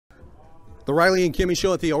The Riley and Kimmy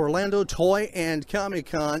Show at the Orlando Toy and Comic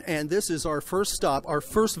Con, and this is our first stop, our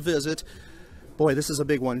first visit. Boy, this is a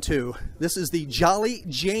big one too. This is the Jolly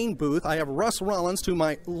Jane booth. I have Russ Rollins to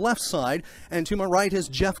my left side, and to my right is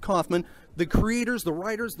Jeff Kaufman, the creators, the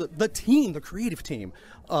writers, the team, the creative team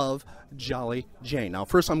of Jolly Jane. Now,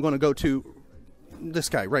 first I'm going to go to this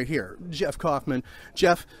guy right here, Jeff Kaufman.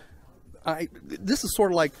 Jeff, this is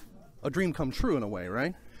sort of like a dream come true in a way,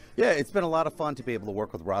 right? Yeah, it's been a lot of fun to be able to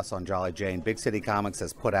work with Russ on Jolly Jane. Big City Comics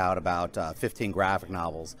has put out about 15 graphic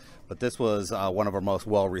novels, but this was one of our most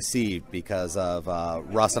well-received because of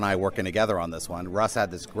Russ and I working together on this one. Russ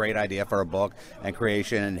had this great idea for a book and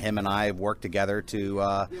creation, and him and I have worked together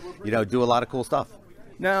to, do a lot of cool stuff.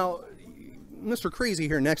 Now, Mr. Crazy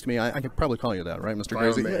here next to me, I could probably call you that, right, Mr.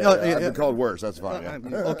 Fine Crazy? I've been called worse, that's fine.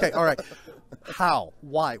 Yeah. Okay, all right. How?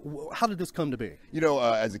 Why? How did this come to be? You know,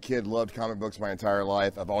 as a kid, loved comic books my entire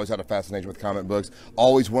life. I've always had a fascination with comic books.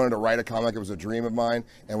 Always wanted to write a comic. It was a dream of mine.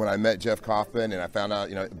 And when I met Jeff Kaufman and I found out,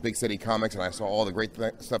 Big City Comics, and I saw all the great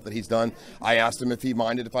stuff that he's done, I asked him if he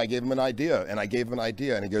minded if I gave him an idea. And I gave him an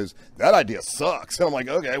idea. And he goes, "That idea sucks." And I'm like,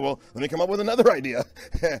 okay, well, let me come up with another idea.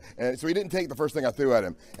 And so he didn't take the first thing I threw at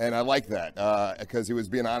him. And I liked that because he was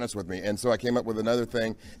being honest with me. And so I came up with another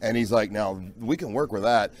thing. And he's like, "Now, we can work with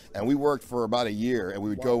that." And we worked for about a year. And we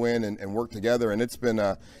would go in and work together, and it's been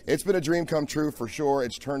a dream come true for sure.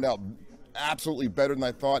 It's turned out absolutely better than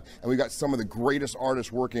I thought, and we got some of the greatest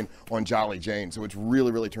artists working on Jolly Jane, so it's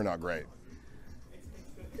really turned out great.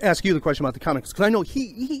 Ask you the question about the comics, because I know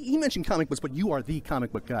he mentioned comic books, but you are the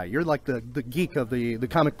comic book guy. You're like the geek of the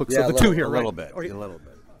comic books of the two here, right? A little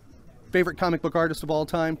bit. Favorite comic book artist of all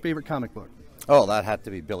time? Favorite comic book? Oh, that had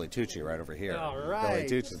to be Billy Tucci right over here. All right.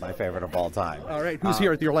 Billy Tucci is my favorite of all time. All right. Who's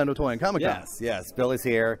here at the Orlando Toy and Comic Con? Yes. Billy's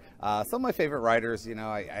here. Some of my favorite writers,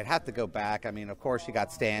 I'd have to go back. I mean, of course, you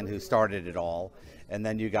got Stan, who started it all. And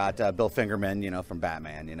then you got Bill Fingerman, from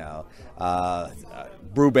Batman,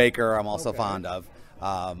 Brubaker, I'm also fond of.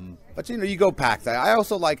 But you go back. I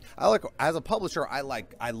like as a publisher, I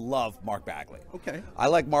love Mark Bagley. Okay. I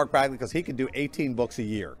like Mark Bagley because he can do 18 books a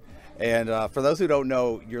year. And for those who don't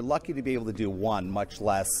know, you're lucky to be able to do one, much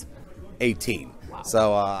less 18. Wow.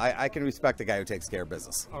 So I can respect the guy who takes care of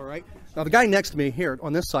business. All right. Now, the guy next to me here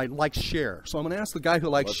on this side likes Cher. So I'm going to ask the guy who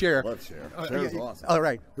likes Cher. Love Cher. Cher's awesome. All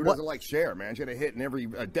right. Who doesn't like Cher, man? She had a hit in every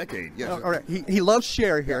decade. Yes. All right. He loves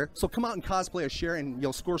Cher here. So come out and cosplay as Cher, and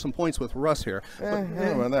you'll score some points with Russ here. I don't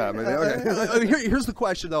know about that. But, here's the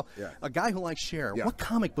question, though. Yeah. A guy who likes Cher, what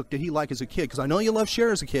comic book did he like as a kid? Because I know you love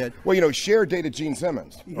Cher as a kid. Well, Cher dated Gene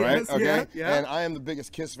Simmons, right? Yes, okay. Yeah. And I am the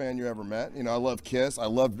biggest Kiss fan you ever met. I love Kiss. I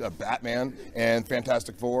love Batman and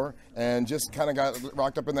Fantastic Four, and just kind of got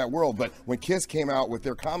rocked up in that world. But when Kiss came out with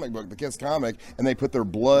their comic book, the Kiss comic, and they put their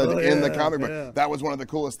blood in the comic book, that was one of the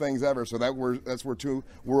coolest things ever. So that's where two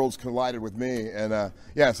worlds collided with me, and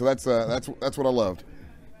so that's what I loved.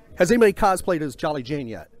 Has anybody cosplayed as Jolly Jane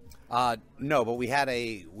yet? No, but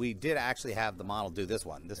we did actually have the model do this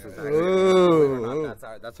one. This was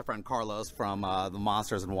actually, that's our friend Carlos from the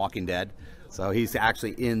Monsters and Walking Dead. So he's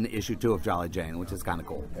actually in issue 2 of Jolly Jane, which is kind of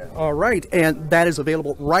cool. All right, and that is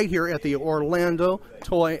available right here at the Orlando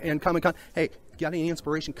Toy and Comic Con. Hey, got any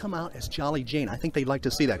inspiration? Come out as Jolly Jane. I think they'd like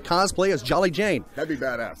to see that. Cosplay as Jolly Jane. That'd be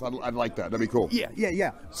badass. I'd like that. That'd be cool.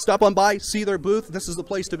 Yeah. Stop on by, see their booth. This is the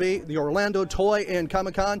place to be. The Orlando Toy and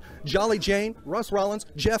Comic Con. Jolly Jane, Russ Rollins,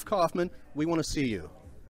 Jeff Kaufman. We want to see you.